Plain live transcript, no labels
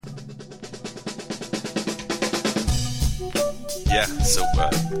Yeah, so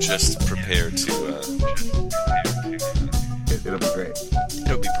just prepare to... It'll be great.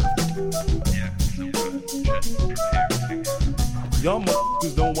 It'll be perfect. Yeah, so just prepare to... Y'all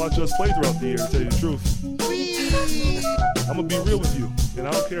motherfuckers don't watch us play throughout the year, to tell you the truth. I'm gonna be real with you, and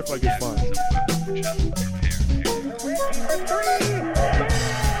I don't care if I get fined.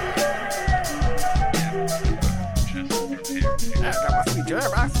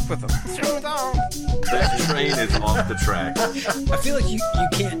 That train is off the track. I feel like you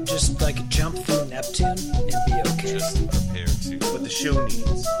can't just like jump through Neptune and be okay. Just prepare to... What the show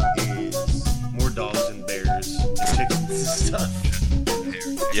needs is more dogs and bears and chickens and stuff.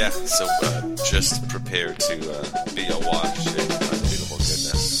 Yeah, so just prepare to be awash in unbeatable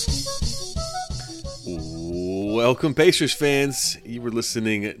goodness. Welcome, Pacers fans. You were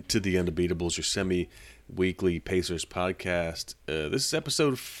listening to the Undebeatables, your semi-weekly Pacers podcast. This is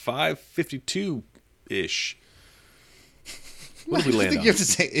episode 552-ish. What did we land I think on? you have to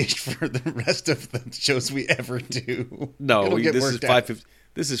say ish for the rest of the shows we ever do. No, It'll get this is worked out.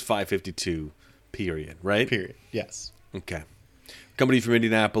 This is 552, period, right? Period. Yes. Okay. Coming to you from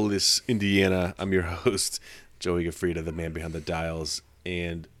Indianapolis, Indiana, I'm your host, Joey Gafrida, the man behind the dials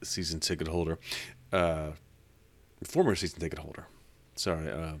and season ticket holder. Former season ticket holder. Sorry.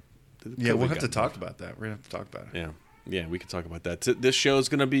 Yeah, we'll have to got- talk about that. We're going to have to talk about it. Yeah, we can talk about that. This show is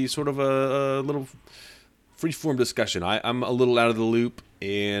going to be sort of a little free-form discussion. I'm a little out of the loop,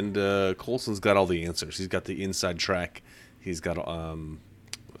 and Colson's got all the answers. He's got the inside track. He's got all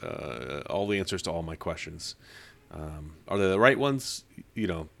the answers to all my questions. Are they the right ones?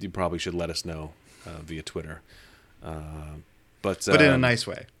 You probably should let us know via Twitter. But But in a nice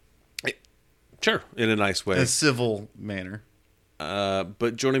way. Sure, in a nice way. In a civil manner.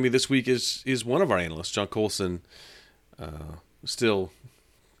 But joining me this week is one of our analysts, John Colson, still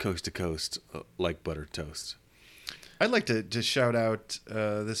coast to coast, like buttered toast. I'd like to just shout out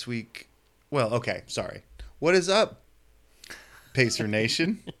this week. Well, okay, sorry. What is up, Pacer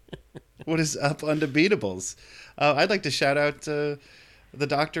Nation? What is up, Undebeatables? I'd like to shout out the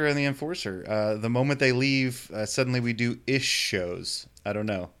Doctor and the Enforcer. The moment they leave, suddenly we do ish shows. I don't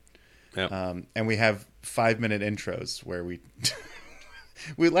know. Yep. And we have 5-minute intros where we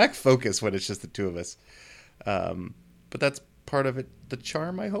we lack focus when it's just the two of us. But that's part of it, the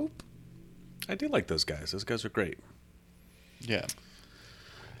charm, I hope. I do like those guys. Those guys are great. Yeah.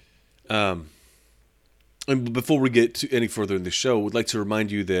 And before we get to any further in the show, we'd like to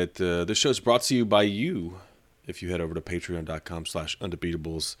remind you that this show is brought to you by you. If you head over to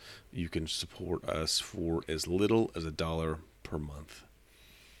patreon.com/undebeatables, you can support us for as little as $1 per month.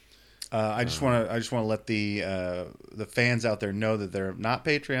 I just want to let the fans out there know that they're not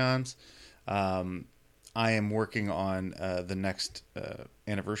Patreons. I am working on the next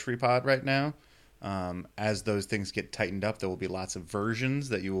anniversary pod right now. As those things get tightened up, there will be lots of versions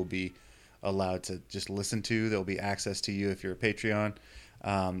that you will be allowed to just listen to. There will be access to you if you're a Patreon.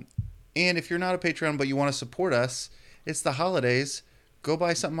 And if you're not a Patreon but you want to support us, it's the holidays. Go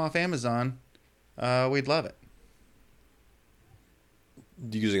buy something off Amazon. We'd love it.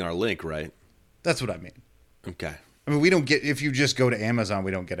 Using our link, right? That's what I mean. Okay. I mean, we don't get, if you just go to Amazon,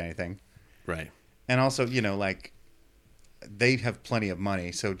 we don't get anything. Right. And also, they have plenty of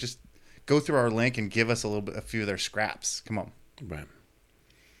money. So just go through our link and give us a few of their scraps. Come on. Right.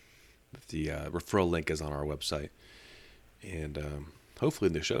 The referral link is on our website. And hopefully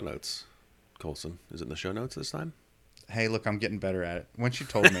in the show notes. Colson, is it in the show notes this time? Hey, look, I'm getting better at it. Once you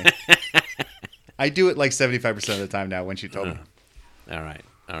told me. I do it like 75% of the time now once you told me. All right.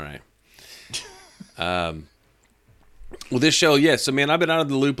 Well, this show, yes. So, man, I've been out of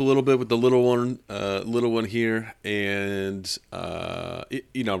the loop a little bit with the little one here, and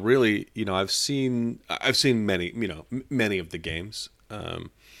really, I've seen many of the games,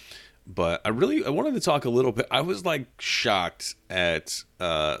 but I wanted to talk a little bit. I was like shocked at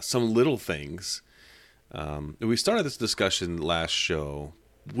some little things. We started this discussion last show.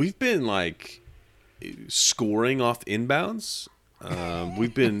 We've been like scoring off inbounds.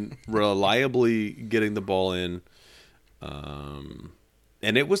 We've been reliably getting the ball in. And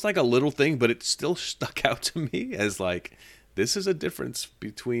it was like a little thing, but it still stuck out to me as like, this is a difference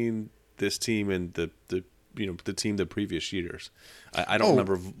between this team and the team the previous years. I don't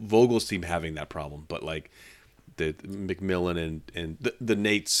remember Vogel's team having that problem, but like the McMillan and the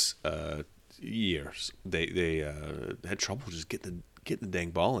Nate's years, they had trouble just getting the dang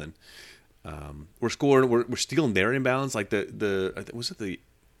ball in. We're scoring. We're stealing their inbounds. Like was it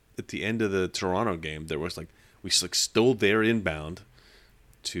at the end of the Toronto game? There was like we like stole their inbound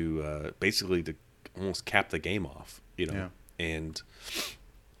to basically to almost cap the game off. Yeah. And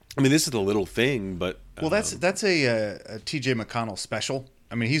I mean, this is a little thing, but Well, that's a T.J. McConnell special.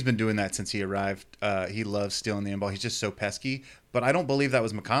 I mean, he's been doing that since he arrived. He loves stealing the ball. He's just so pesky. But I don't believe that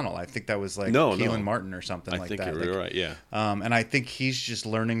was McConnell. I think that was like Keelan Martin or something like that. I think you're right, yeah. And I think he's just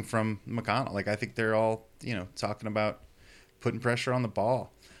learning from McConnell. Like, I think they're all, talking about putting pressure on the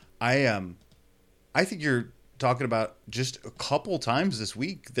ball. I think you're talking about just a couple times this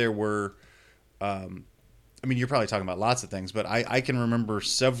week there were, you're probably talking about lots of things, but I can remember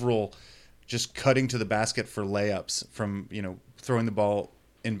several just cutting to the basket for layups from, throwing the ball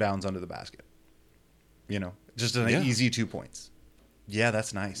inbounds under the basket. Just an easy 2 points. Yeah,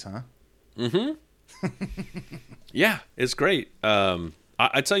 that's nice, huh? Mm-hmm. Yeah, it's great.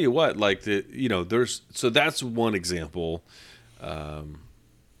 I tell you what, like so that's one example. And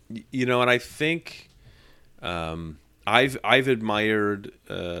I think I've admired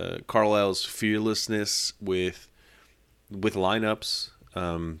Carlisle's fearlessness with lineups.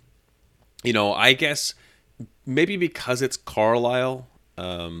 I guess maybe because it's Carlisle,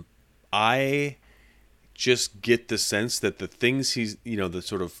 I just get the sense that the things he's, the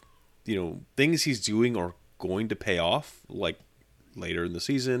sort of, things he's doing are going to pay off, like later in the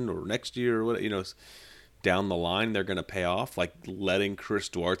season or next year or what, down the line, they're going to pay off. Like letting Chris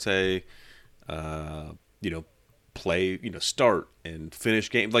Duarte, play, start and finish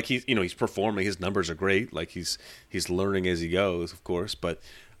games. Like he's performing. His numbers are great. Like he's learning as he goes, of course. But,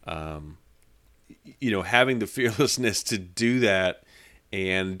 having the fearlessness to do that.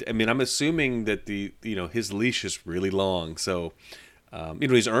 And I'm assuming that his leash is really long. So,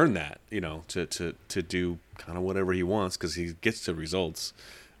 he's earned that, to do kind of whatever he wants because he gets the results.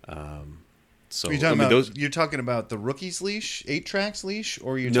 So you're talking about the rookie's leash, 8-Track's leash,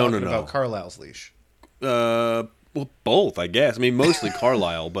 or you're talking about Carlisle's leash? Well, both, I guess. Mostly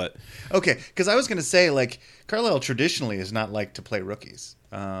Carlisle, but okay, because I was going to say, like, Carlisle traditionally is not like to play rookies.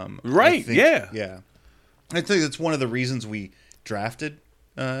 Right? Yeah. I think that's one of the reasons we drafted,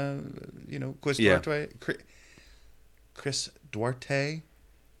 Chris Duarte, Chris Duarte,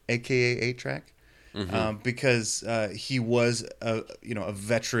 aka 8-Track, because he was a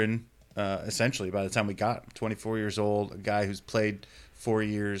veteran. Essentially, by the time we got him, 24 years old, a guy who's played 4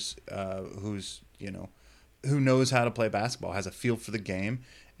 years, who knows how to play basketball, has a feel for the game,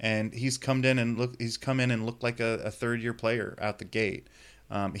 and he's come in and looked like a third-year player out the gate.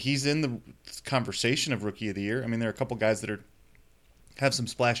 He's in the conversation of Rookie of the Year. There are a couple guys that have some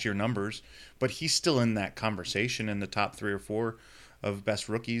splashier numbers, but he's still in that conversation in the top 3 or 4 of best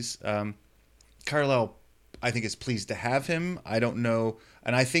rookies. Carlisle, I think, is pleased to have him. I don't know,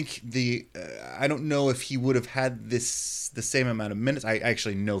 and I think I don't know if he would have had the same amount of minutes. I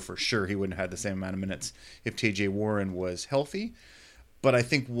actually know for sure he wouldn't have had the same amount of minutes if T.J. Warren was healthy. But I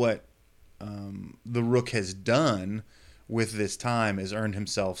think what the Rook has done with this time is earned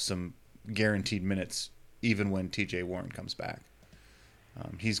himself some guaranteed minutes, even when T.J. Warren comes back.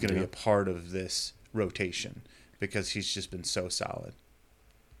 He's going to be a part of this rotation because he's just been so solid.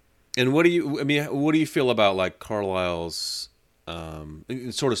 And what do you feel about like Carlisle's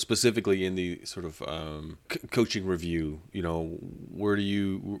sort of specifically in the sort of coaching review? Where do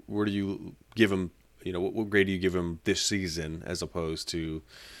you give him? What grade do you give him this season as opposed to?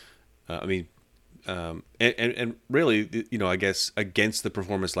 And really, I guess against the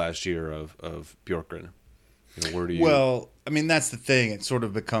performance last year of Bjorkgren. Where do you? Well, that's the thing. It sort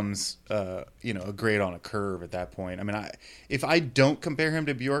of becomes, a grade on a curve at that point. If I don't compare him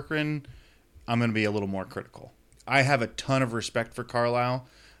to Bjorkgren, I'm going to be a little more critical. I have a ton of respect for Carlisle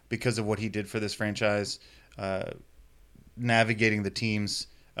because of what he did for this franchise, navigating the teams,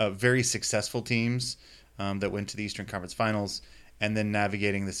 very successful teams that went to the Eastern Conference Finals, and then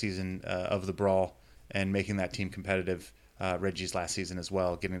navigating the season of the Brawl and making that team competitive. Reggie's last season as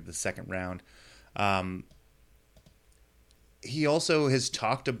well, getting to the second round. He also has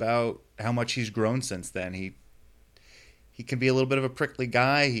talked about how much he's grown since then. He can be a little bit of a prickly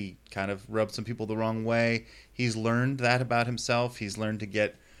guy. He kind of rubs some people the wrong way. He's learned that about himself. He's learned to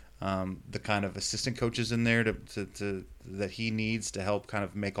get the kind of assistant coaches in there to that he needs to help kind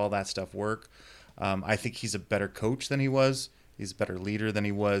of make all that stuff work. I think he's a better coach than he was. He's a better leader than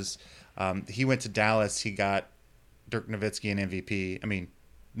he was. He went to Dallas. He got Dirk Nowitzki an MVP.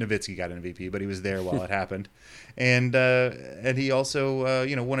 Nowitzki got an MVP, but he was there while it happened, and he also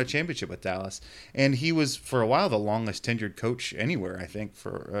won a championship with Dallas, and he was for a while the longest tenured coach anywhere, I think,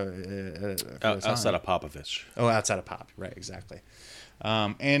 for outside of Popovich. Oh, outside of Pop, right? Exactly.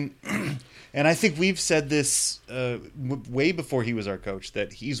 And I think we've said this way before he was our coach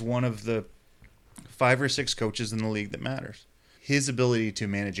that he's one of the 5 or 6 coaches in the league that matters. His ability to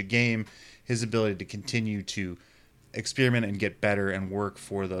manage a game, his ability to continue to experiment and get better and work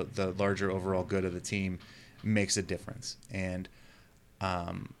for the larger overall good of the team makes a difference. And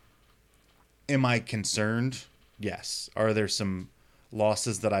am I concerned? Yes. Are there some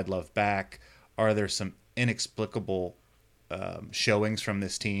losses that I'd love back? Are there some inexplicable showings from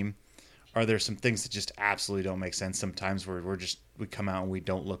this team? Are there some things that just absolutely don't make sense sometimes where we come out and we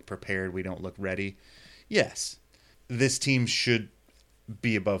don't look prepared, we don't look ready? Yes. This team should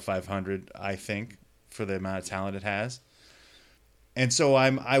be above 500, I think, for the amount of talent it has. And so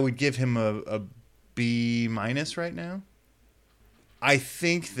I would give him a B- right now. I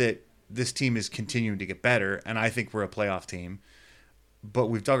think that this team is continuing to get better, and I think we're a playoff team, but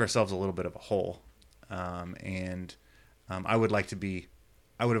we've dug ourselves a little bit of a hole. I would have liked to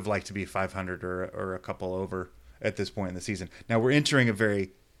be 500 or a couple over at this point in the season. Now we're entering a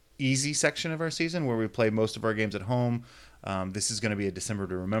very easy section of our season where we play most of our games at home. This is going to be a December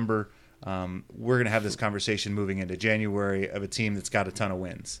to remember. We're going to have this conversation moving into January of a team that's got a ton of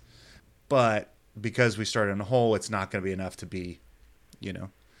wins. But because we started in a hole, it's not going to be enough to be,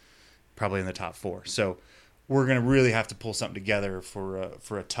 probably in the top 4. So we're going to really have to pull something together for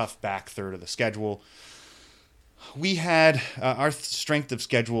a tough back third of the schedule. We had our strength of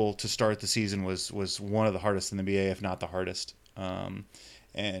schedule to start the season was one of the hardest in the NBA, if not the hardest.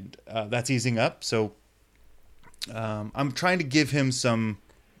 And that's easing up. So I'm trying to give him some,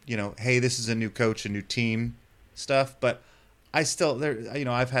 hey, this is a new coach, a new team stuff. But I still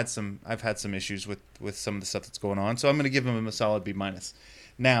I've had some issues with some of the stuff that's going on. So I'm going to give him a solid B-.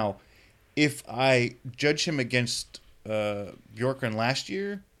 Now, if I judge him against Bjorkgren last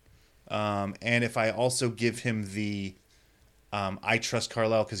year, and if I also give him the I trust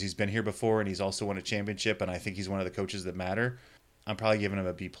Carlisle because he's been here before and he's also won a championship and I think he's one of the coaches that matter, I'm probably giving him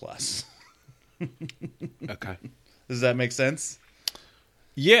a B+. Okay. Does that make sense?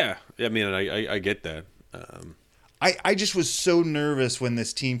 Yeah. I mean, I get that. I just was so nervous when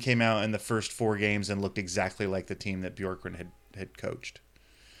this team came out in the first 4 games and looked exactly like the team that Bjorkgren had coached.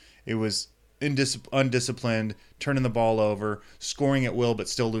 It was undisciplined, turning the ball over, scoring at will, but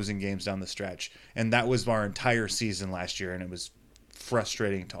still losing games down the stretch. And that was our entire season last year, and it was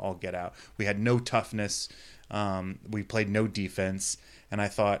frustrating to all get out. We had no toughness. We played no defense. And I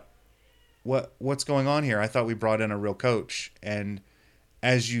thought, what's going on here? I thought we brought in a real coach. And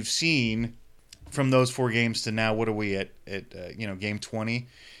as you've seen from those 4 games to now, what are we at game 20?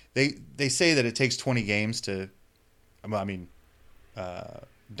 They say that it takes 20 games to,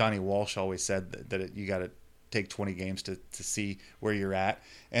 Donnie Walsh always said that you got to take 20 games to see where you're at.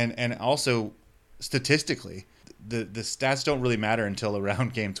 And also statistically, the stats don't really matter until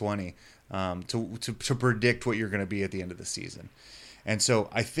around game 20 to predict what you're going to be at the end of the season. And so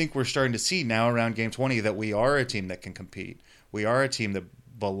I think we're starting to see now around game 20 that we are a team that can compete. We are a team that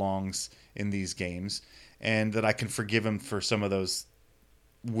belongs in these games, and that I can forgive him for some of those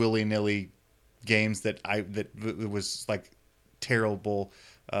willy-nilly games that it was like terrible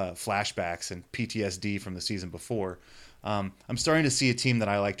flashbacks and PTSD from the season before. I'm starting to see a team that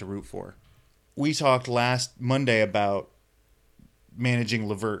I like to root for. We talked last Monday about managing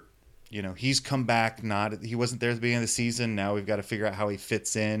LeVert. He's come back. He wasn't there at the beginning of the season. Now we've got to figure out how he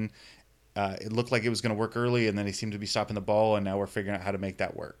fits in. It looked like it was going to work early, and then he seemed to be stopping the ball, and now we're figuring out how to make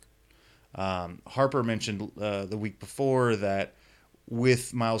that work. Harper mentioned the week before that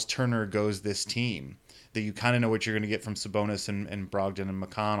with Miles Turner goes this team, that you kind of know what you're going to get from Sabonis and Brogdon and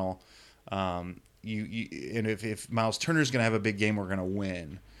McConnell. And if Miles Turner's going to have a big game, we're going to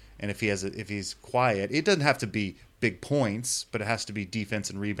win. And if he's quiet, it doesn't have to be big points, but it has to be defense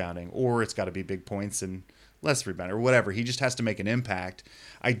and rebounding, or it's got to be big points and less rebounding, or whatever. He just has to make an impact,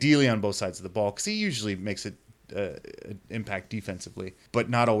 ideally on both sides of the ball, because he usually makes an impact defensively, but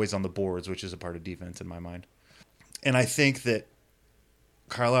not always on the boards, which is a part of defense in my mind. And I think that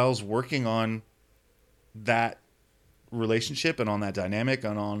Carlisle's working on that relationship and on that dynamic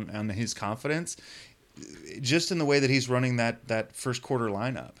and on his confidence, just in the way that he's running that first quarter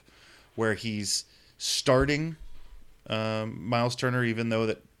lineup, where he's starting Miles Turner, even though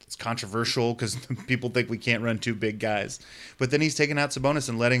that it's controversial because people think we can't run 2 big guys. But then he's taking out Sabonis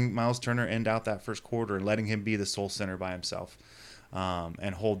and letting Miles Turner end out that first quarter and letting him be the sole center by himself,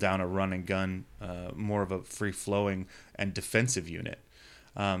 and hold down a run and gun, more of a free-flowing and defensive unit.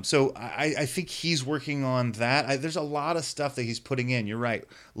 So I think he's working on that. There's a lot of stuff that he's putting in. You're right.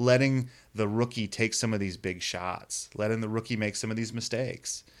 Letting the rookie take some of these big shots. Letting the rookie make some of these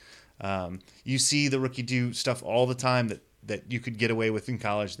mistakes. You see the rookie do stuff all the time that you could get away with in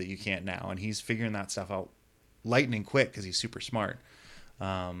college that you can't now. And he's figuring that stuff out lightning quick because he's super smart.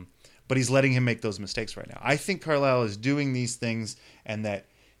 But he's letting him make those mistakes right now. I think Carlisle is doing these things, and that,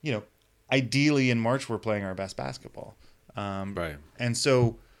 ideally in March we're playing our best basketball. Right. And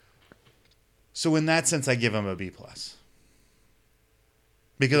so in that sense, I give him a B+.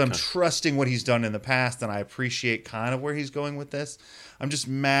 Because I'm trusting what he's done in the past, and I appreciate kind of where he's going with this. I'm just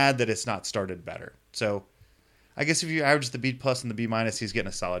mad that it's not started better. So I guess if you average the B+ and the B-, he's getting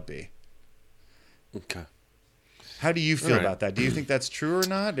a solid B. Okay. How do you feel about that? Do you think that's true or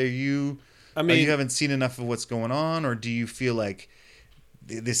not? You haven't seen enough of what's going on, or do you feel like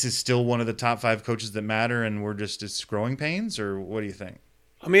this is still one of the top 5 coaches that matter, and we're just it's growing pains, or what do you think?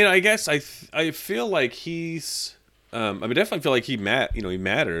 I mean, I guess I feel like he's. Definitely feel like he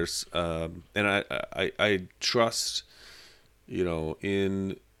matters, and I trust,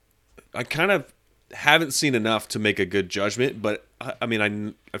 in. I kind of haven't seen enough to make a good judgment, but I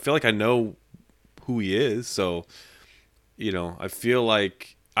feel like I know who he is, so I feel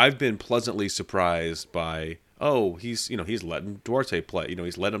like I've been pleasantly surprised by he's letting Duarte play,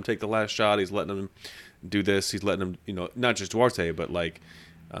 he's letting him take the last shot, he's letting him do this, he's letting him not just Duarte but that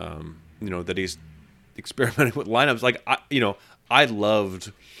he's experimenting with lineups. Like I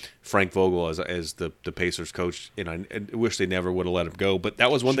loved Frank Vogel as the Pacers coach, and I wish they never would have let him go. But that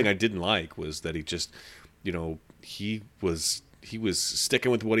was one thing I didn't like, was that he just he was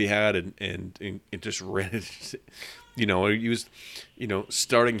sticking with what he had and just ran it. He was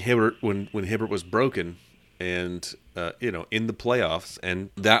starting Hibbert when Hibbert was broken, and in the playoffs, and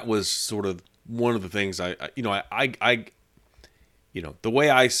that was sort of one of the things the way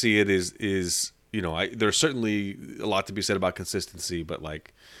I see it is there's certainly a lot to be said about consistency, but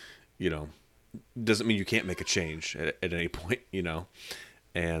doesn't mean you can't make a change at any point,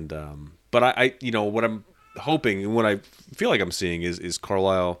 and but I what I'm hoping and what I feel like I'm seeing is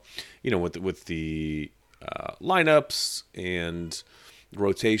Carlisle, with the lineups and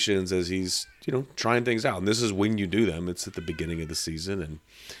rotations as he's trying things out, and this is when you do them. It's at the beginning of the season,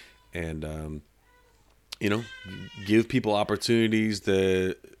 and give people opportunities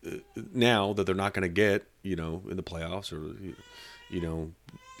that now that they're not going to get, in the playoffs or,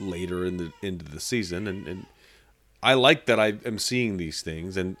 later into the season. And I like that I am seeing these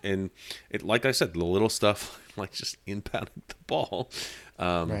things. And it, like I said, the little stuff, like just inbounding the ball,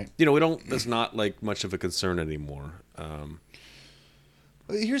 right. That's not like much of a concern anymore.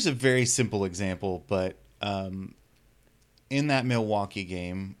 Here's a very simple example, but in that Milwaukee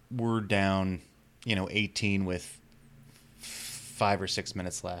game, we're down 18 with 5 or 6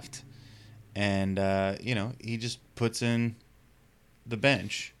 minutes left. And, he just puts in the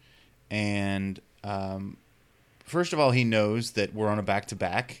bench. And first of all, he knows that we're on a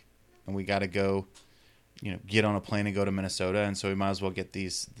back-to-back and we got to go, get on a plane and go to Minnesota. And so we might as well get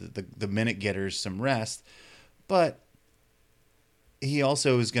the minute getters some rest. But he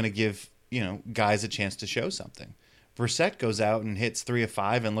also is going to give, guys a chance to show something. Brissett goes out and hits 3 of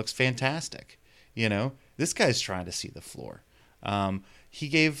 5 and looks fantastic. This guy's trying to see the floor. He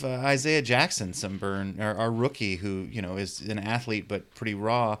gave Isaiah Jackson some burn, our rookie, who is an athlete but pretty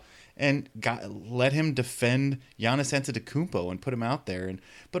raw, and let him defend Giannis Antetokounmpo and put him out there,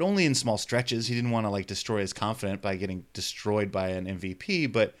 but only in small stretches. He didn't want to destroy his confidence by getting destroyed by an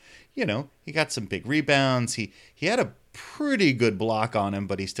MVP, but he got some big rebounds. He had a pretty good block on him,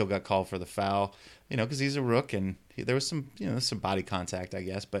 but he still got called for the foul. Because he's a rook, and there was some some body contact, I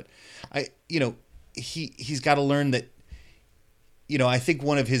guess, but he's got to learn that. I think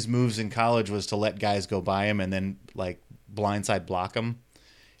one of his moves in college was to let guys go by him and then blindside block them.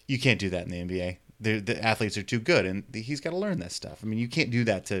 You can't do that in the NBA. The athletes are too good, and he's got to learn that stuff. I mean, you can't do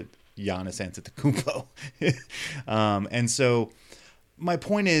that to Giannis Antetokounmpo. And so my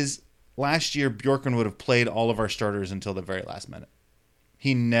point is, last year Bjorkgren would have played all of our starters until the very last minute.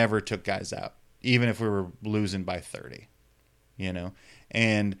 He never took guys out, even if we were losing by 30.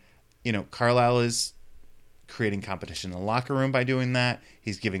 And Carlisle is creating competition in the locker room by doing that.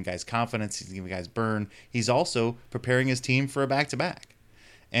 He's giving guys confidence. He's giving guys burn. He's also preparing his team for a back-to-back.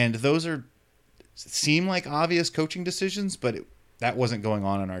 And those seem like obvious coaching decisions, but that wasn't going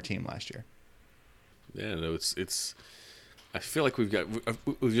on our team last year. Yeah, no, it's. I feel like we've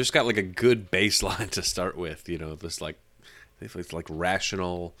just got a good baseline to start with. This it's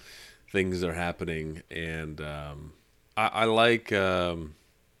rational things that are happening, and I like.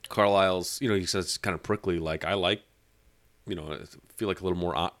 Carlisle's, he says it's kind of prickly. I like, I feel like a little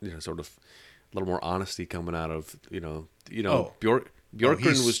more, sort of a little more honesty coming out of,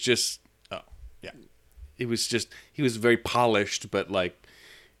 Bjorkgren was just, it was just, he was very polished, but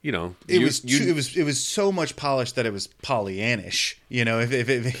it was so much polished that it was Pollyannish,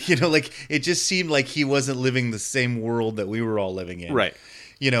 it just seemed like he wasn't living the same world that we were all living in. Right.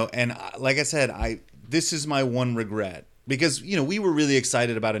 And like I said, this is my one regret because, we were really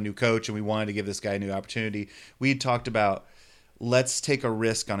excited about a new coach and we wanted to give this guy a new opportunity. We had talked about, let's take a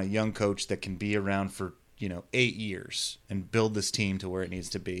risk on a young coach that can be around for, 8 years and build this team to where it needs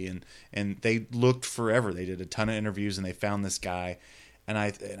to be. And they looked forever. They did a ton of interviews and they found this guy. And I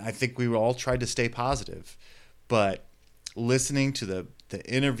think we all tried to stay positive. But listening to the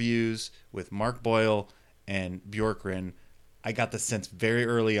interviews with Mark Boyle and Bjorkgren, I got the sense very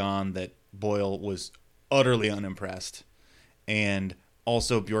early on that Boyle was utterly unimpressed. And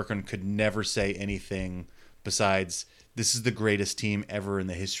also Bjorkgren could never say anything besides, this is the greatest team ever in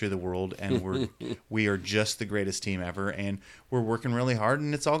the history of the world, and we are just the greatest team ever, and we're working really hard,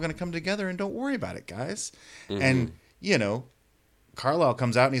 and it's all going to come together, and don't worry about it, guys. And, Carlisle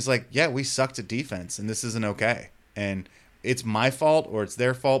comes out, and he's like, yeah, we sucked at defense, and this isn't okay. And it's my fault or it's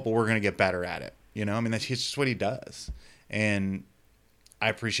their fault, but we're going to get better at it. That's just what he does. And I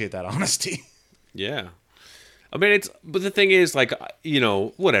appreciate that honesty. Yeah. I mean, but the thing is, like,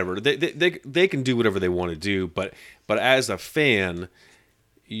 whatever. They can do whatever they want to do, but as a fan,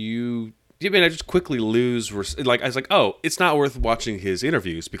 I just quickly lose. Like, I was like, oh, it's not worth watching his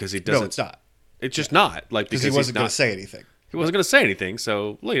interviews because he doesn't. No, it's not. It's just not. Like, because he wasn't going to say anything. He wasn't going to say anything.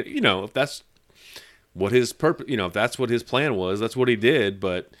 So, if that's what his purpose, if that's what his plan was, that's what he did.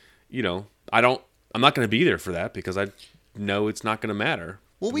 But, I'm not going to be there for that because I know it's not going to matter.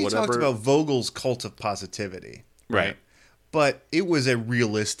 Well, we talked about Vogel's cult of positivity, right? But it was a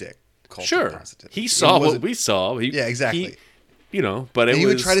realistic cult of positivity. He saw what we saw. Yeah, exactly. But he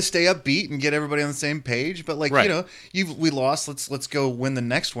would try to stay upbeat and get everybody on the same page. But we lost. Let's go win the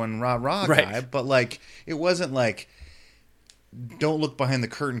next one, rah guy. But it wasn't like, don't look behind the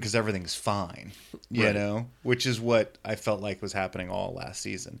curtain because everything's fine, which is what I felt like was happening all last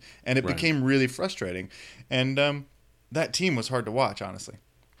season, and it became really frustrating. And that team was hard to watch, honestly.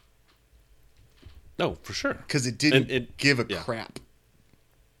 No, for sure. Because it didn't give a crap.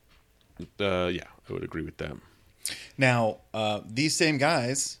 I would agree with that. Now, these same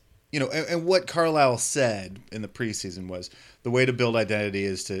guys, and what Carlisle said in the preseason was the way to build identity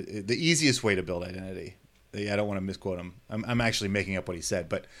is the easiest way to build identity. I don't want to misquote him. I'm actually making up what he said,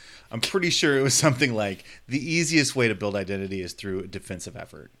 but I'm pretty sure it was something like the easiest way to build identity is through a defensive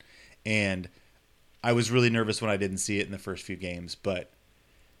effort. And I was really nervous when I didn't see it in the first few games, but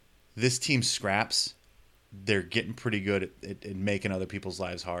this team scraps. They're getting pretty good at making other people's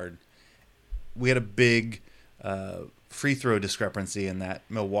lives hard. We had a big free throw discrepancy in that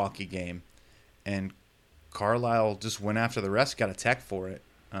Milwaukee game, and Carlisle just went after the rest, got a tech for it.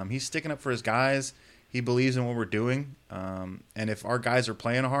 He's sticking up for his guys. He believes in what we're doing, and if our guys are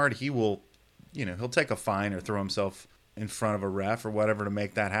playing hard, he will, he'll take a fine or throw himself in front of a ref or whatever to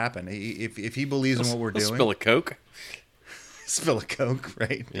make that happen. If he believes in what we're doing, spill a Coke. Spill a Coke,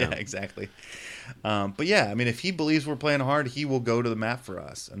 right? Yeah, exactly. But yeah, I mean, if he believes we're playing hard, he will go to the mat for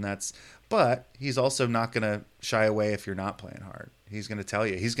us, but he's also not going to shy away if you're not playing hard. He's going to tell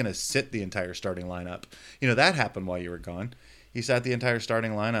you. He's going to sit the entire starting lineup. That happened while you were gone. He sat the entire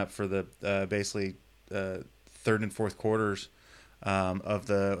starting lineup for the basically third and fourth quarters of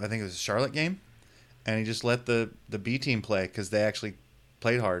I think it was the Charlotte game, and he just let the B team play because they actually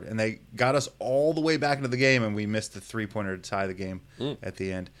played hard, and they got us all the way back into the game, and we missed the 3-pointer to tie the game at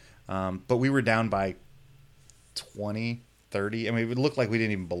the end. But we were down by 20, 30. I mean, it looked like we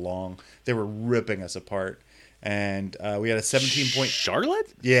didn't even belong. They were ripping us apart, and we had a 17-point...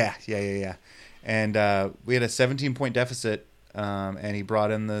 Charlotte? Yeah. And we had a 17-point deficit, and he brought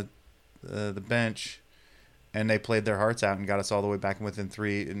in the bench, and they played their hearts out and got us all the way back within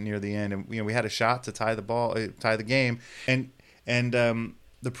 3 near the end. And we had a shot to tie the game, and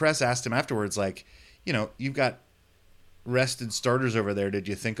the press asked him afterwards, like, you've got rested starters over there. Did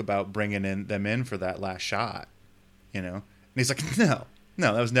you think about bringing them in for that last shot? And he's like, no,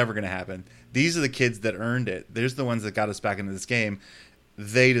 that was never going to happen. These are the kids that earned it. There's the ones that got us back into this game.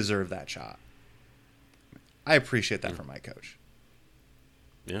 They deserve that shot. I appreciate that from my coach.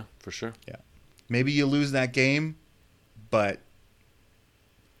 Yeah, for sure. Yeah. Maybe you lose that game, but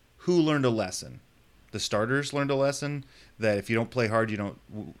who learned a lesson? The starters learned a lesson that if you don't play hard, you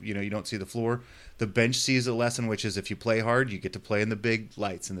don't see the floor. The bench sees a lesson, which is if you play hard, you get to play in the big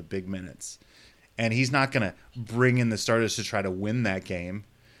lights in the big minutes. And he's not going to bring in the starters to try to win that game.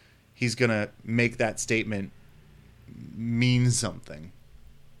 He's going to make that statement mean something.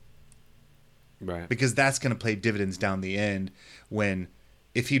 Right. Because that's going to pay dividends down the end when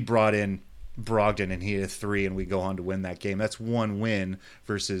if he brought in Brogdon and he had a 3 and we go on to win that game, that's one win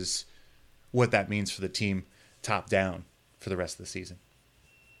versus what that means for the team top down for the rest of the season.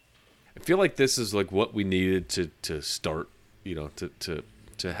 I feel like this is like what we needed to start, to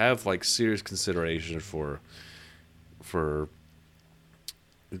have like serious consideration for for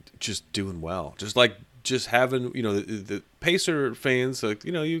just doing well. Just having, the Pacer fans, like,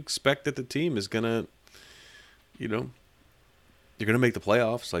 you expect that the team is gonna, you're gonna make the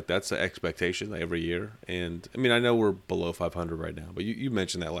playoffs. Like, that's the expectation every year. And I mean, I know we're below 500 right now, but you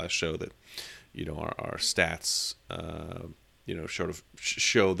mentioned that last show that, our stats, sort of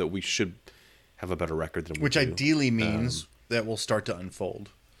show that we should have a better record than we Which do. ideally means that will start to unfold.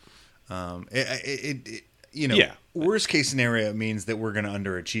 Yeah. Worst case scenario means that we're going to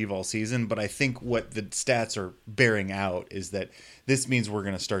underachieve all season. But I think what the stats are bearing out is that this means we're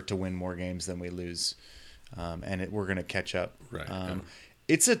going to start to win more games than we lose, and we're going to catch up. Right.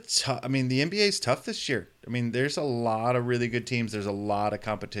 It's the NBA is tough this year. I mean, there's a lot of really good teams. There's a lot of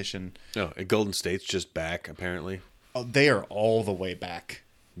competition. Oh, and Golden State's just back, apparently. Oh, they are all the way back.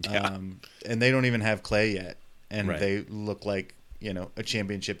 Yeah. And they don't even have Clay yet. And Right. they look like, a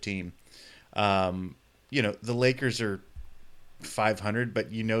championship team. The Lakers are 500, but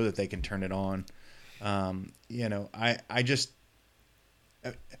that they can turn it on. I just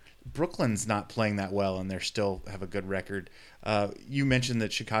Brooklyn's not playing that well, and they still have a good record. You mentioned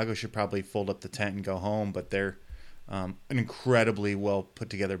that Chicago should probably fold up the tent and go home, but they're an incredibly well put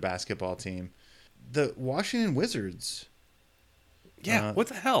together basketball team. The Washington Wizards. Yeah, what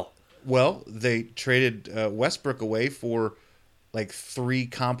the hell? Well, they traded Westbrook away for like four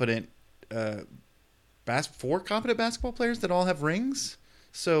competent basketball players that all have rings.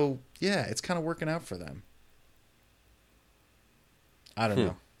 So yeah, it's kind of working out for them. I don't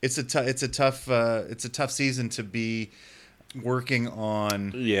know. It's a tough season to be working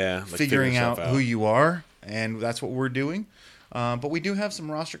on. Yeah, figuring out who you are, and that's what we're doing. But we do have some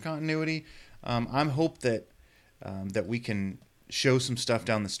roster continuity. I'm hope that we can show some stuff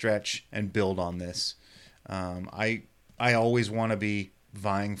down the stretch and build on this. I always want to be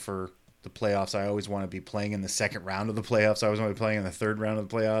vying for the playoffs. I always want to be playing in the second round of the playoffs. I always want to be playing in the third round of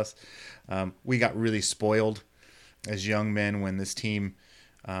the playoffs. We got really spoiled as young men when this team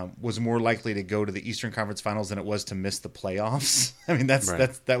was more likely to go to the Eastern Conference Finals than it was to miss the playoffs. I mean,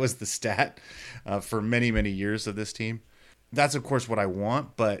 that was the stat for many, many years of this team. That's, of course, what I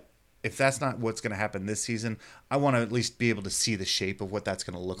want, but if that's not what's going to happen this season, I want to at least be able to see the shape of what that's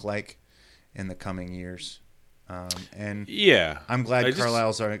going to look like in the coming years. And yeah, I'm glad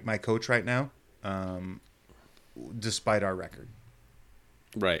Carlisle's my coach right now, despite our record.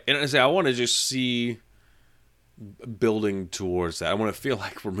 Right. And I want to just see building towards that. I want to feel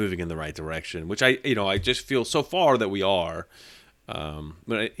like we're moving in the right direction, which I just feel so far that we are.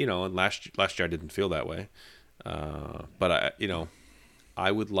 But and last year I didn't feel that way. But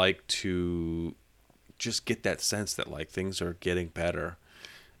I would like to just get that sense that like things are getting better.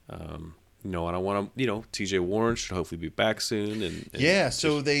 And I want to, TJ Warren should hopefully be back soon. And yeah,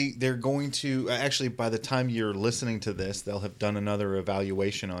 so they're going to actually, by the time you're listening to this, they'll have done another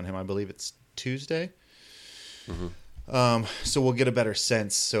evaluation on him. I believe it's Tuesday. Mm-hmm. So we'll get a better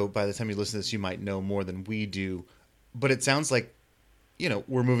sense. So by the time you listen to this, you might know more than we do. But it sounds like,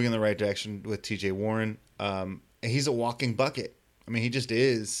 we're moving in the right direction with TJ Warren. He's a walking bucket. I mean, he just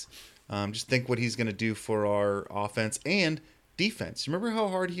is. Just think what he's going to do for our offense and defense. Remember how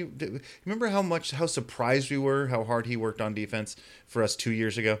hard how surprised we were how hard he worked on defense for us 2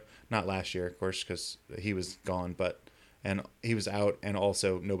 years ago? Not last year, of course, because he was gone, and he was out, and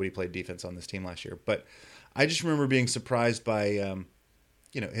also nobody played defense on this team last year. But I just remember being surprised by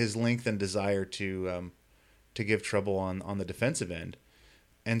his length and desire to give trouble on the defensive end.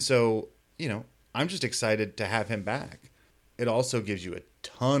 And so, I'm just excited to have him back. It also gives you a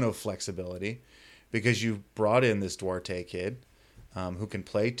ton of flexibility because you've brought in this Duarte kid who can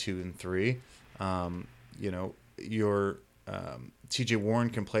play 2 and 3. Your TJ Warren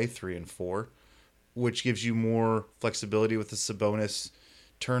can play 3 and 4, which gives you more flexibility with the Sabonis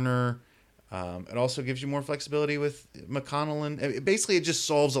Turner. It also gives you more flexibility with McConnell, and basically it just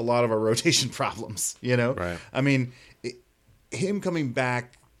solves a lot of our rotation problems. Right. I mean, him coming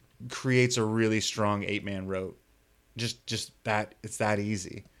back creates a really strong 8-man rote. Just that it's that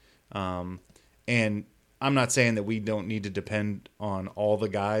easy. And I'm not saying that we don't need to depend on all the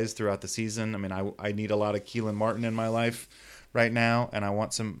guys throughout the season. I mean, I need a lot of Keelan Martin in my life right now, and I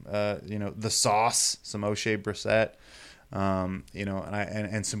want some, the sauce, some O'Shea Brissett,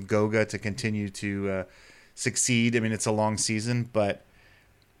 and some Goga to continue to succeed. I mean, it's a long season, but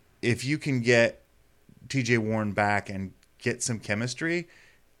if you can get TJ Warren back and get some chemistry,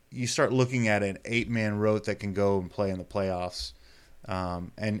 you start looking at an 8-man rote that can go and play in the playoffs,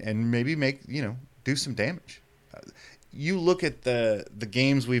 and maybe make do some damage. You look at the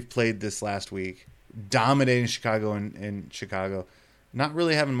games we've played this last week, dominating Chicago in Chicago, not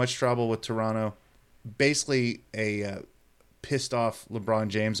really having much trouble with Toronto, basically a pissed off LeBron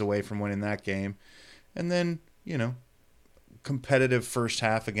James away from winning that game. And then, competitive first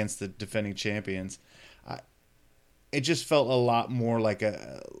half against the defending champions. It just felt a lot more like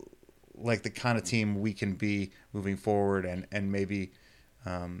the kind of team we can be moving forward, and maybe,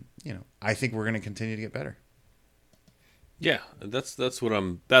 I think we're going to continue to get better. Yeah, that's what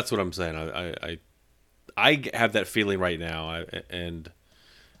I'm saying. I have that feeling right now, and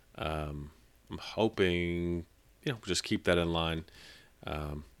I'm hoping just keep that in line.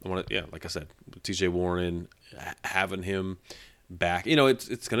 I want to, like I said, T.J. Warren, having him back,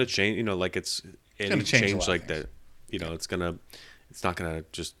 it's going to change. Like it's any change like that. It's not gonna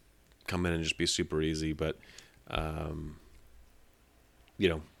just come in and just be super easy. But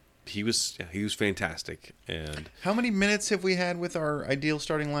he was fantastic. And how many minutes have we had with our ideal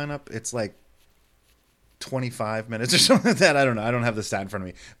starting lineup? It's like 25 minutes or something like that. I don't know. I don't have the stat in front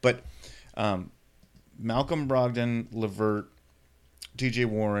of me. But Malcolm Brogdon, LeVert, T.J.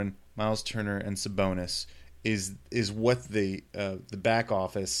 Warren, Miles Turner, and Sabonis is what the back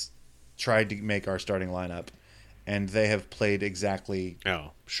office tried to make our starting lineup, and they have played exactly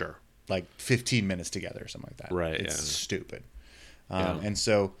like 15 minutes together or something like that. Right? It's stupid. And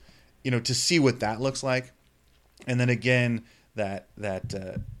so, to see what that looks like, and then again that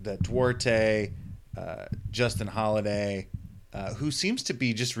Duarte, Justin Holiday, who seems to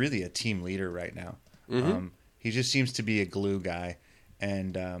be just really a team leader right now. Mm-hmm. He just seems to be a glue guy,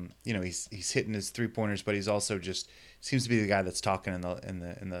 and he's hitting his 3-pointers, but he's also just seems to be the guy that's talking in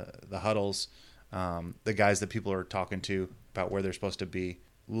the huddles. The guys that people are talking to about where they're supposed to be.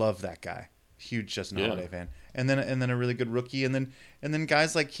 Love that guy. Huge Justin Holiday fan. And then a really good rookie, and then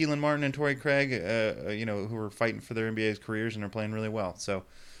guys like Keelan Martin and Torrey Craig, who are fighting for their NBA careers and are playing really well. So,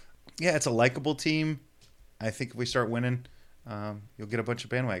 yeah, it's a likable team. I think if we start winning, you'll get a bunch of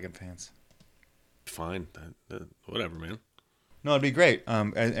bandwagon fans. Fine, whatever, man. No, it'd be great.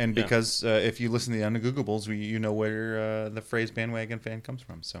 And because if you listen to the Undebeatables, you know where the phrase bandwagon fan comes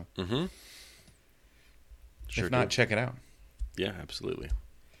from. So, Sure if not, check it out. Yeah, absolutely.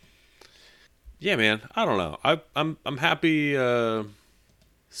 Yeah, man. I don't know. I'm happy,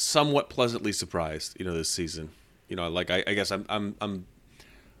 somewhat pleasantly surprised. This season. I guess I'm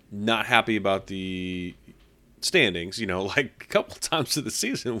not happy about the standings. Like a couple times of the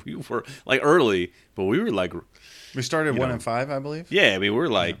season we were like early, but we were like. We started 1-5, I believe. Yeah, I mean we're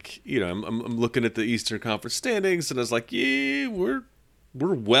like I'm looking at the Eastern Conference standings, and I was like, yeah, we're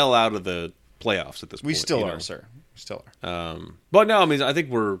well out of the playoffs at this point. We still are, sir. We still are. But no, I mean I think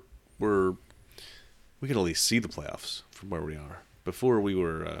we can at least see the playoffs from where we are. Before we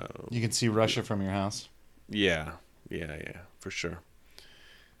were. You can see Russia from your house. Yeah, for sure.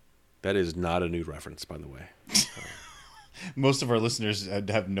 That is not a new reference, by the way. Most of our listeners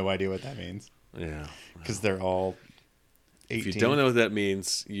have no idea what that means. Yeah. Because they're all 18. If you don't know what that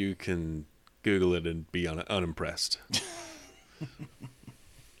means, you can Google it and be unimpressed.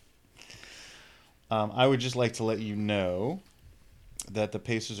 I would just like to let you know that the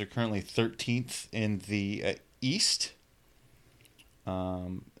Pacers are currently 13th in the East.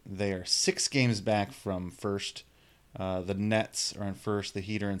 They are 6 games back from first. The Nets are in first. The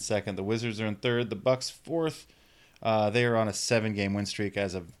Heat are in second. The Wizards are in third. The Bucks fourth. They are on a 7-game win streak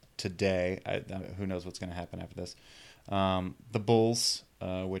as of today. Who knows what's going to happen after this? The Bulls,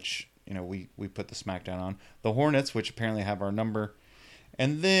 which we put the smackdown on. The Hornets, which apparently have our number.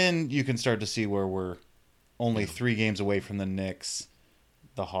 And then you can start to see where we're only 3 games away from the Knicks,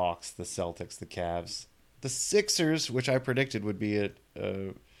 the Hawks, the Celtics, the Cavs, the Sixers, which I predicted would be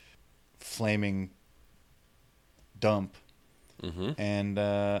a flaming dump, and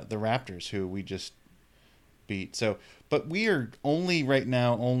the Raptors, who we just beat. So, but we are only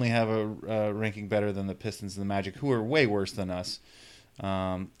have a ranking better than the Pistons and the Magic, who are way worse than us,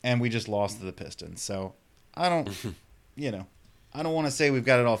 and we just lost to the Pistons. So I don't, I don't want to say we've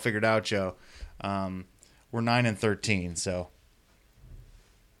got it all figured out, Joe. We're 9-13, so.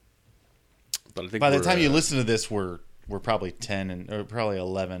 But I think by the time you listen to this, we're probably 10 or probably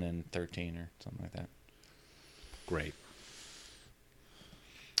 11-13 or something like that. Great.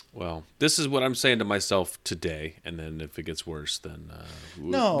 Well, this is what I'm saying to myself today, and then if it gets worse, then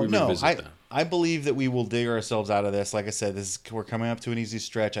I believe that we will dig ourselves out of this. Like I said, we're coming up to an easy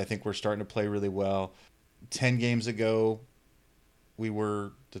stretch. I think we're starting to play really well. 10 games ago, we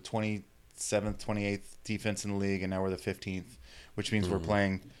were the 27th, 28th defense in the league, and now we're the 15th, which means we're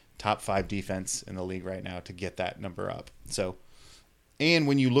playing top 5 defense in the league right now to get that number up. So, and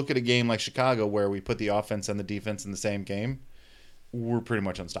when you look at a game like Chicago where we put the offense and the defense in the same game, we're pretty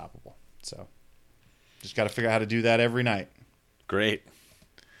much unstoppable. So, just got to figure out how to do that every night. Great.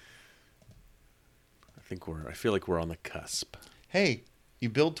 I feel like we're on the cusp. Hey, you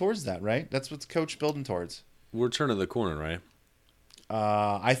build towards that, right? That's what's coach building towards. We're turning the corner, right?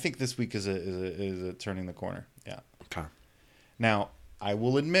 I think this week is a turning the corner. Yeah. Okay. Now, I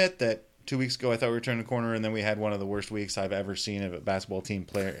will admit that 2 weeks ago I thought we were turning the corner, and then we had one of the worst weeks I've ever seen of a basketball team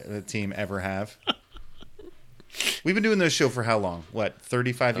ever have. We've been doing this show for how long? What,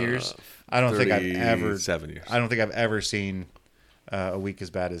 35 years? I don't think I've ever 7 years. I don't think I've ever seen a week as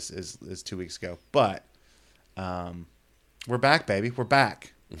bad as 2 weeks ago. But we're back, baby. We're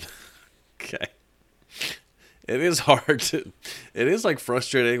back. Okay. It is hard to. It is like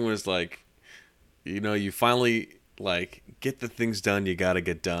frustrating when it's like, you finally like get the things done you got to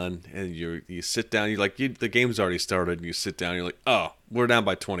get done, and you sit down. The game's already started, and you sit down. And you're like, oh, we're down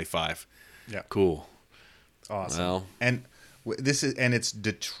by 25. Yeah. Cool. Awesome. Well, and it's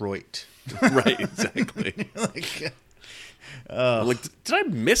Detroit. right. Exactly. I'm like, did I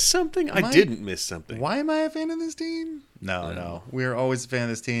miss something? I didn't miss something. Why am I a fan of this team? No. We're always a fan of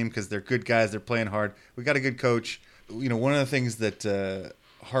this team because they're good guys. They're playing hard. We got a good coach. One of the things that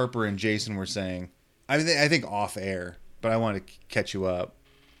Harper and Jason were saying, I think off air, but I want to catch you up,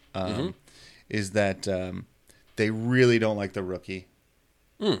 is that they really don't like the rookie.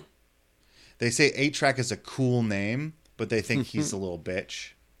 They say 8-Track is a cool name, but they think he's a little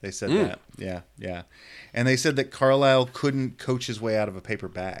bitch. They said that. Yeah. And they said that Carlisle couldn't coach his way out of a paper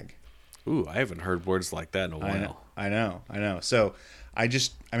bag. Ooh, I haven't heard words like that in a while. I know. So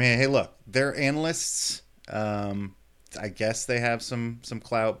hey, look, they're analysts. I guess they have some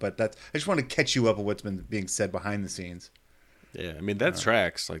clout, but I just want to catch you up with what's been being said behind the scenes. Yeah, that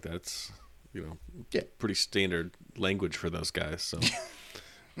tracks. Like that's, Yeah. pretty standard language for those guys. So,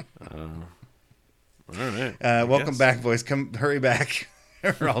 all right. Welcome back, boys. Come, hurry back,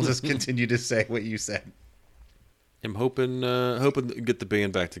 or I'll just continue to say what you said. I'm hoping to get the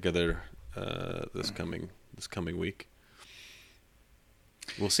band back together this coming week.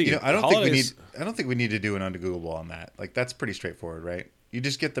 We'll see. I don't think we need to do an Undegoogleable on that. Like that's pretty straightforward, right? You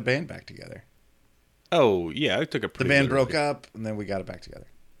just get the band back together. Oh yeah, I took it pretty. The band literally. broke up, and then we got it back together.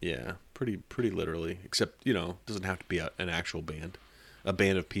 Yeah, pretty literally. Except it doesn't have to be an actual band, a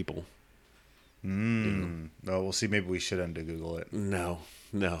band of people. No, we'll see. Maybe we should Google it. No,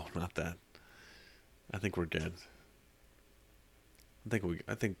 not that. I think we're good.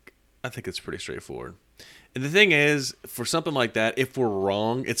 I think it's pretty straightforward. And the thing is, for something like that, if we're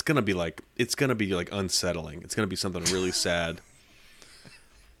wrong, it's gonna be like unsettling. It's gonna be something really sad.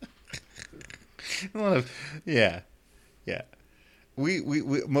 Yeah. We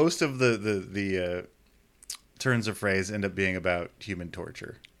most of the turns of phrase end up being about human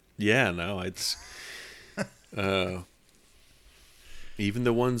torture. Yeah, no, it's even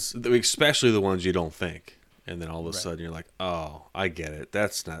the ones, especially the ones you don't think, and then all of a sudden you're like, oh, I get it.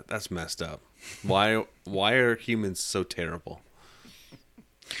 That's messed up. Why are humans so terrible?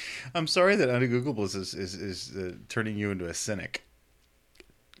 I'm sorry that Undegoogleables is turning you into a cynic.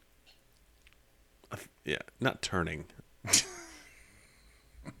 Yeah, not turning.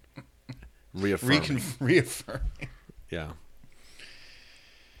 Reaffirming. Reaffirming. Yeah.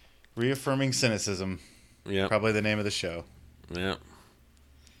 Reaffirming cynicism. Yeah. Probably the name of the show. Yeah.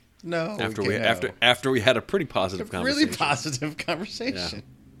 No. After we had a pretty positive conversation. Really positive conversation.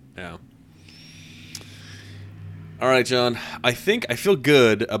 Yeah. All right, John. I feel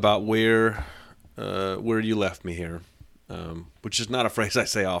good about where you left me here, which is not a phrase I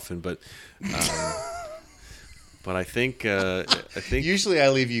say often, but I think usually I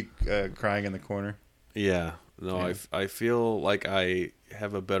leave you crying in the corner. Yeah. No, yeah. I feel like I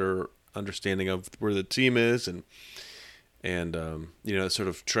have a better understanding of where the team is, and it sort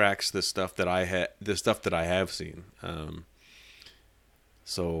of tracks the stuff that I have seen.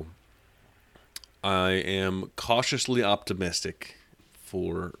 So I am cautiously optimistic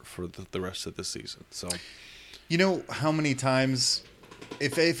for the rest of the season. So, how many times,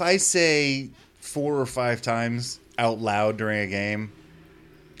 if I say 4 or 5 times out loud during a game,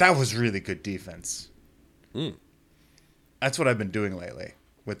 that was really good defense. That's what I've been doing lately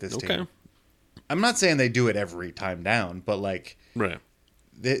with this team. I'm not saying they do it every time down, but right.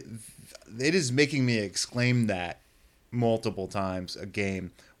 It is making me exclaim that multiple times a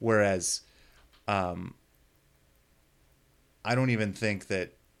game, whereas I don't even think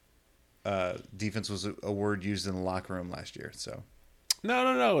that defense was a word used in the locker room last year. So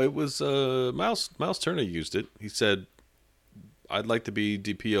no, it was Miles Turner used it. He said, "I'd like to be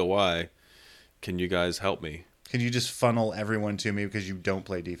DPOY. Can you guys help me?" Can you just funnel everyone to me because you don't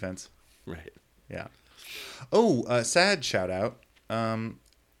play defense? Right. Yeah. Oh, sad shout out.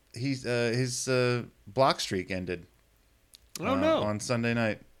 His block streak ended. Oh no! On Sunday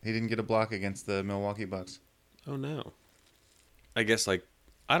night. He didn't get a block against the Milwaukee Bucks. Oh no. I guess I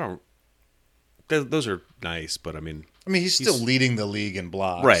don't. Those are nice, but I mean, he's still leading the league in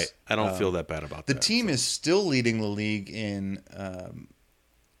blocks. right. I don't feel that bad about The that. team is still leading the league in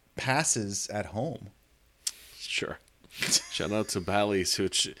passes at home. Sure. Shout out to Bally's, who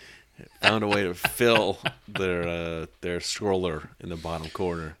found a way to fill their scroller in the bottom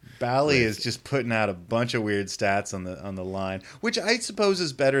corner. Bally is just putting out a bunch of weird stats on the line, which I suppose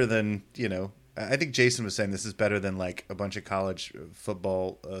is better than, I think Jason was saying this is better than like a bunch of college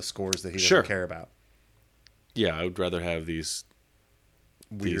football scores that he doesn't care about. Yeah, I would rather have these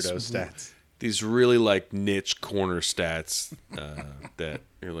Weirdo stats. These really like niche corner stats that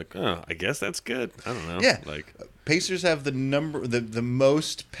you're like, oh, I guess that's good. I don't know. Yeah, like Pacers have the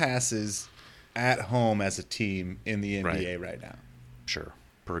most passes at home as a team in the NBA right now. Sure,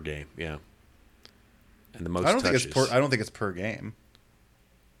 per game, yeah. And the most. I don't touches. think it's per game.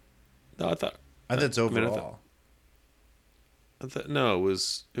 No, I thought it's overall. I thought no, it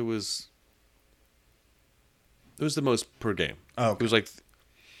was the most per game. Oh, okay. It was like,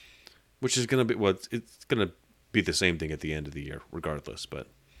 which is gonna be it's gonna be the same thing at the end of the year, regardless. But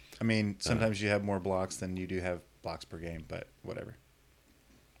sometimes you have more blocks than you do have blocks per game, but whatever.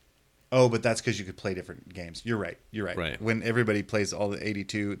 Oh, but that's because you could play different games. You're right. Right. When everybody plays all the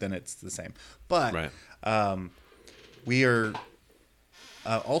 82, then it's the same. But right. We are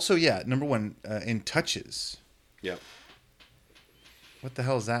also, number one in touches. Yeah. What the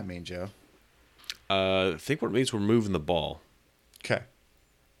hell does that mean, Joe? I think what it means, we're moving the ball. Okay.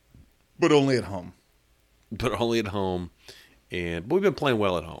 But only at home. But only at home. But we've been playing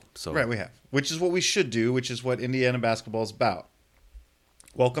well at home. So right, we have. Which is what we should do, which is what Indiana basketball is about.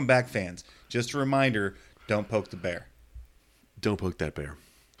 Welcome back, fans. Just a reminder, don't poke the bear. Don't poke that bear.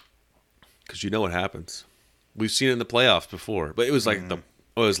 Because you know what happens. We've seen it in the playoffs before. But it was like it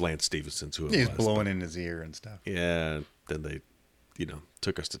was Lance Stevenson's who it was. He's blowing in his ear and stuff. Yeah, then they,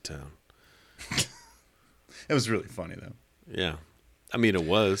 took us to town. It was really funny, though. Yeah. I mean, it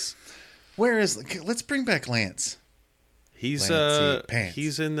was. Let's bring back Lance. He's Pants.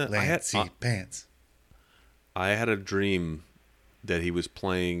 he's in the Pants. I had a dream that he was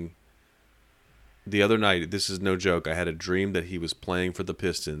playing the other night. This is no joke. I had a dream that he was playing for the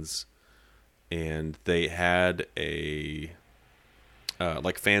Pistons, and they had a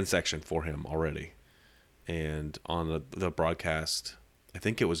fan section for him already. And on the broadcast, I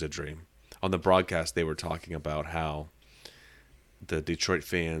think it was a dream. On the broadcast, they were talking about how the Detroit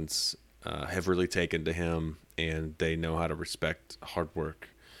fans have really taken to him, and they know how to respect hard work.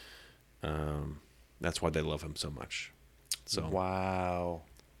 That's why they love him so much. So wow.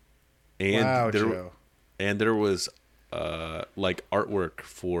 And Joe. And there was like artwork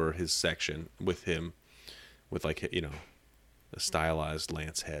for his section with him, with like a stylized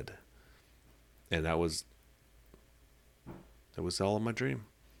Lance head, and that was all in my dream.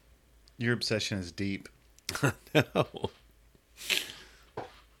 Your obsession is deep. No.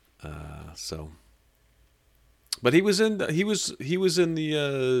 But he was in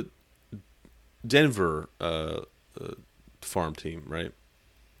the Denver farm team, right?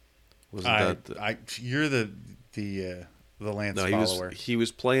 You're the Lance follower. He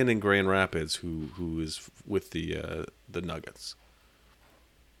was playing in Grand Rapids, who is with the Nuggets.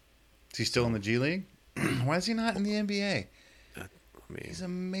 Is he still in the G League? Why is he not in the NBA? He's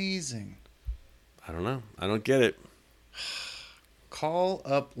amazing. I don't know. I don't get it. Call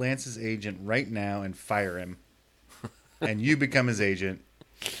up Lance's agent right now and fire him. And you become his agent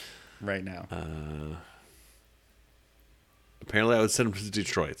right now. Apparently, I would send him to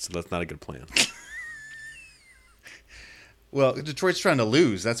Detroit, so that's not a good plan. Well, Detroit's trying to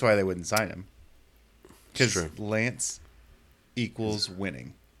lose. That's why they wouldn't sign him. Because Lance equals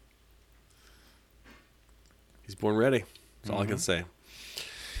winning. He's born ready. That's all I can say.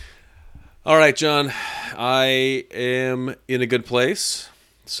 All right, John. I am in a good place,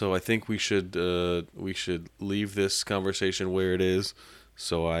 so I think we should leave this conversation where it is,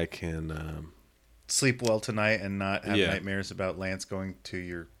 so I can sleep well tonight and not have nightmares about Lance going to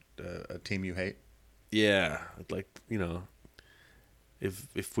your a team you hate. Yeah, I'd like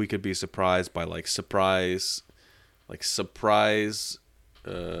if we could be surprised by surprise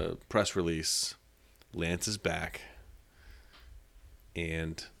press release, Lance is back.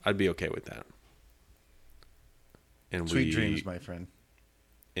 And I'd be okay with that. And sweet dreams, my friend.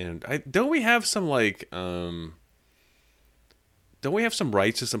 And don't we have some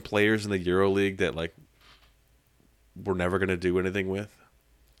rights to some players in the EuroLeague that we're never going to do anything with?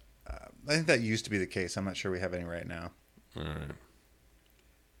 I think that used to be the case. I'm not sure we have any right now. All right.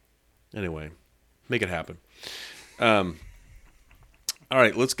 Anyway, make it happen. All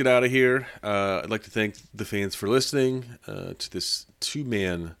right, let's get out of here. I'd like to thank the fans for listening to this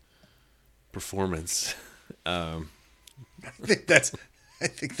 2-man performance. I think that's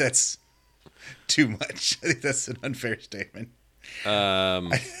too much. I think that's an unfair statement.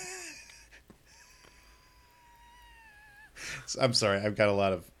 I'm sorry. I've got a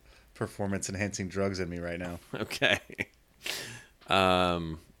lot of performance-enhancing drugs in me right now. Okay.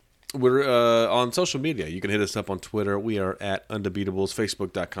 We're on social media. You can hit us up on Twitter. We are at Undebeatables,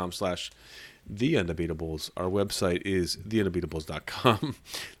 Facebook.com/The Undebeatables. Our website is TheUndebeatables.com.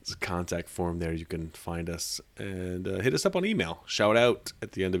 There's a contact form there. You can find us and hit us up on email. Shout out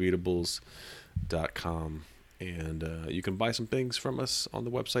at TheUndebeatables.com. And you can buy some things from us on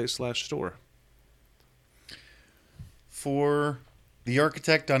the website/store. For the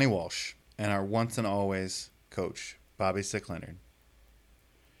architect, Donnie Walsh, and our once and always coach, Bobby Sick-Leonard.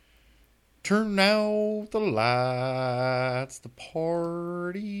 Turn out the lights, the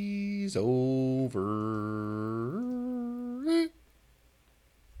party's over.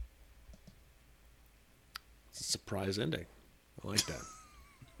 It's a surprise ending. I like that.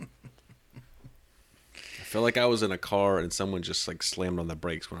 I felt like I was in a car and someone just like slammed on the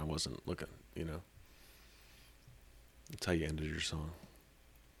brakes when I wasn't looking, you know. That's how you ended your song.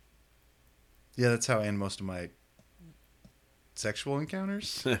 Yeah, that's how I end most of my sexual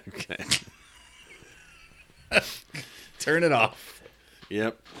encounters. Okay. Turn it off.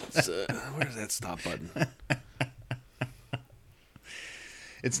 Yep. Where's that stop button?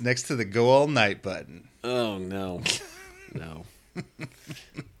 It's next to the go all night button. Oh no. No.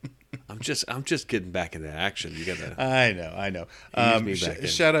 I'm just getting back into action. You gotta. I know. Ease me back in.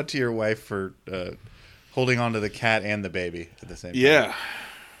 Shout out to your wife for holding on to the cat and the baby at the same time. Yeah.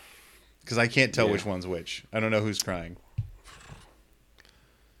 Because I can't tell Yeah. which one's which. I don't know who's crying.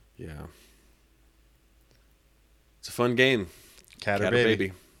 Yeah. It's a fun game. Cat or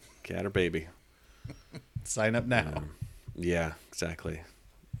baby. Cat or baby. Sign up now. Yeah, exactly.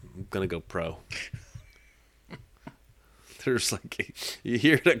 I'm gonna go pro. There's like, you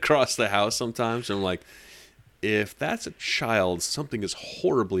hear it across the house sometimes, and I'm like, if that's a child, something is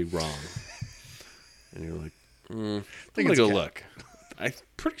horribly wrong. And you're like, I'm gonna go look. I'm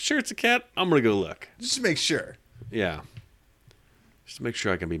pretty sure it's a cat. I'm gonna go look. Just to make sure. Yeah. Just to make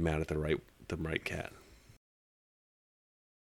sure I can be mad at the right cat.